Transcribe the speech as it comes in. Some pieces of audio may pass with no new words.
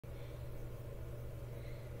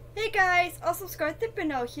Hey guys, also subscribe to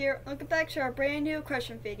Amino here. Welcome back to our brand new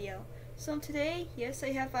question video. So today, yes,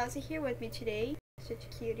 I have Ozzy here with me today. Such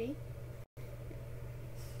a cutie.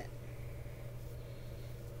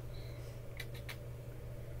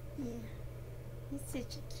 Yeah, he's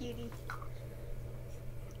such a cutie.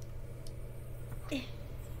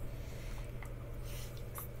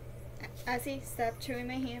 Ozzy, stop chewing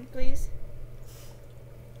my hand, please.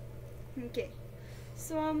 Okay.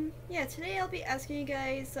 So yeah, today I'll be asking you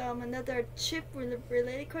guys another chip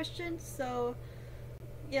related question. So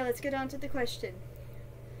yeah, let's get on to the question.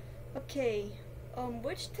 Okay,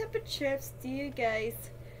 which type of chips do you guys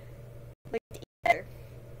like to eat better?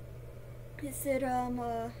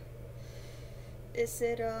 Is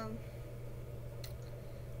it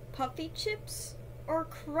puffy chips or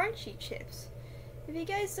crunchy chips? If you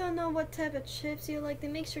guys don't know what type of chips you like,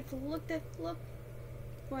 then make sure to look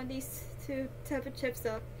one of these two type of chips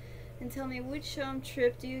up and tell me which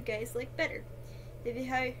chip do you guys like better. If you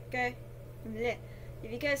have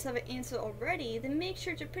an answer already, then make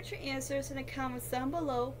sure to put your answers in the comments down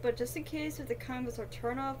below. But just in case if the comments are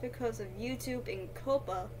turned off because of YouTube and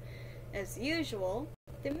COPA, as usual,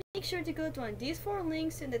 then make sure to go to one of these 4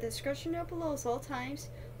 links in the description down below at all times,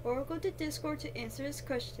 or go to Discord to answer this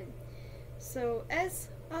question. So as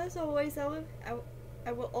always,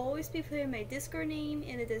 I will always be putting my Discord name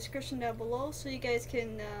in the description down below, so you guys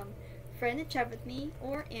can friend and chat with me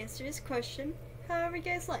or answer this question however you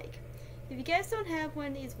guys like. If you guys don't have one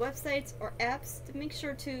of these websites or apps, then make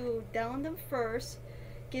sure to download them first,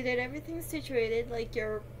 get everything situated, like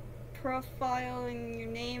your profile and your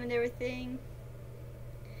name and everything,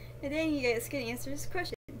 and then you guys can answer this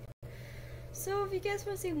question. So if you guys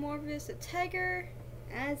want to see more of this with Tiger,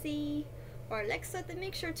 Azzy, or Alexa, then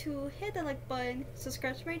make sure to hit the like button,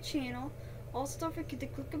 subscribe to my channel. Also don't forget to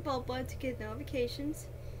click the bell button to get notifications.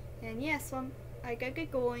 And yes, I gotta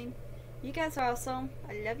get going. You guys are awesome.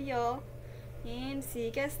 I love y'all. And see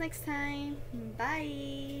you guys next time.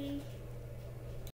 Bye.